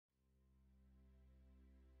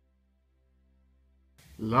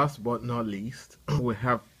Last but not least, we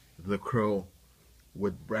have The Crow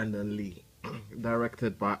with Brandon Lee,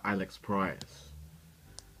 directed by Alex Price.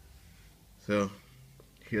 So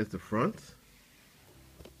here's the front,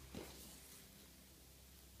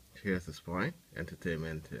 here's the spine,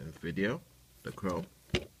 entertainment and video, The Crow.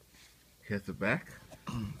 Here's the back.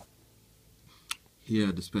 Here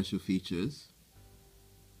are the special features.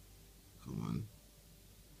 Come on.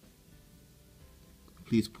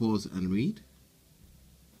 Please pause and read.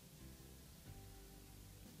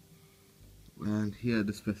 And here are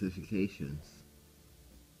the specifications.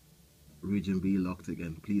 Region B locked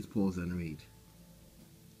again. Please pause and read.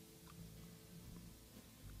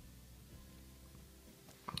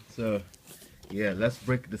 So, yeah, let's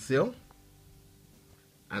break the seal.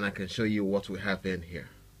 And I can show you what we have in here.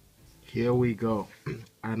 Here we go.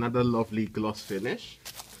 Another lovely gloss finish.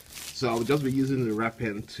 So I'll just be using the wrap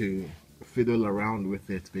pen to fiddle around with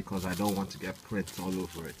it because I don't want to get prints all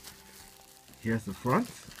over it. Here's the front.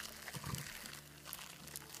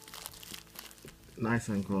 Nice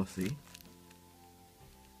and glossy.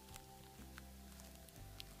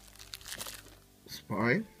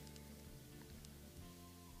 Spine.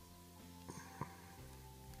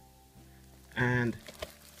 And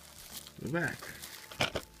the back.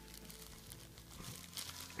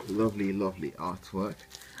 Lovely, lovely artwork.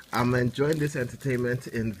 I'm enjoying this entertainment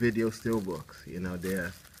in video steelbooks. You know,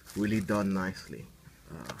 they're really done nicely.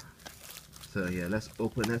 So yeah, let's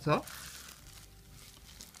open it up.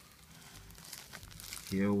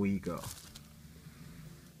 Here we go.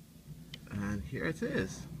 And here it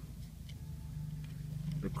is.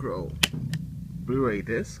 The Crow. Blu-ray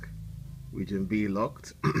disc. Region B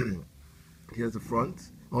locked. Here's the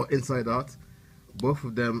front, or inside out. Both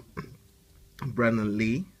of them, Brandon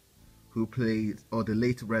Lee, who played, or the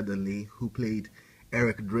late Brandon Lee, who played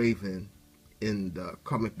Eric Draven in the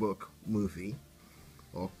comic book movie,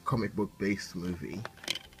 or comic book based movie.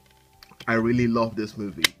 I really love this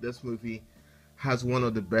movie. This movie has one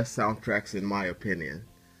of the best soundtracks in my opinion.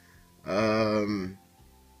 Brandon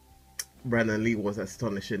Lee was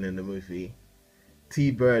astonishing in the movie.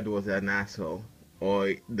 T-Bird was an asshole,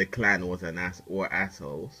 or the clan was an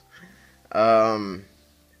assholes.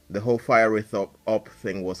 The whole fire it up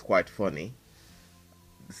thing was quite funny.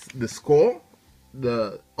 The score,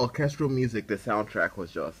 the orchestral music, the soundtrack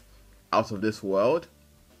was just out of this world.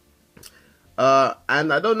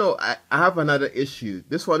 And I don't know, I have another issue.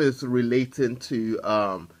 This one is relating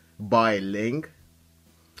to Bai Ling.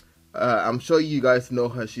 I'm sure you guys know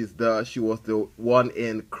her. She was the one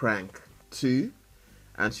in Crank 2,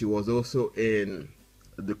 and she was also in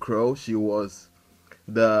The Crow. She was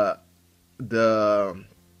the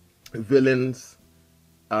villain's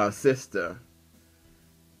sister,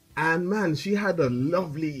 and man, she had a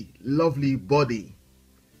lovely body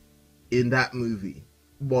in that movie,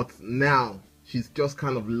 but now she's just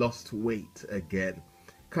kind of lost weight again.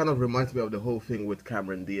 Kind of reminds me of the whole thing with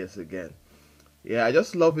Cameron Diaz again. Yeah, I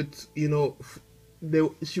just love it. You know,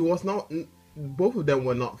 she was not, both of them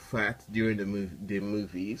were not fat during the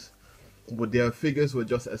movies, but their figures were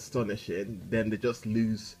just astonishing. Then they just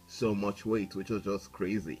lose so much weight, which was just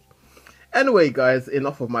crazy. Anyway, guys,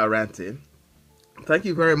 enough of my ranting. Thank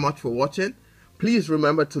you very much for watching. Please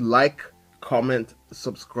remember to like, comment,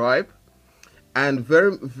 subscribe, and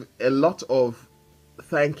a lot of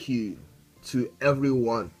thank you to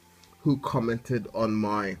everyone who commented on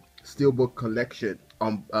my Steelbook collection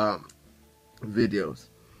on video.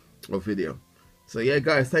 So yeah,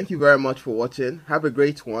 guys, thank you very much for watching. Have a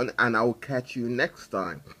great one, and I will catch you next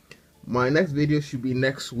time. My next video should be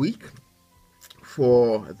next week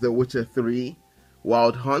for The Witcher 3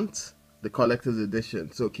 Wild Hunt, the collector's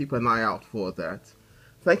edition. So keep an eye out for that.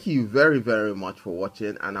 Thank you very much for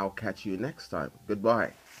watching, and I'll catch you next time.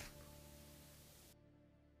 Goodbye.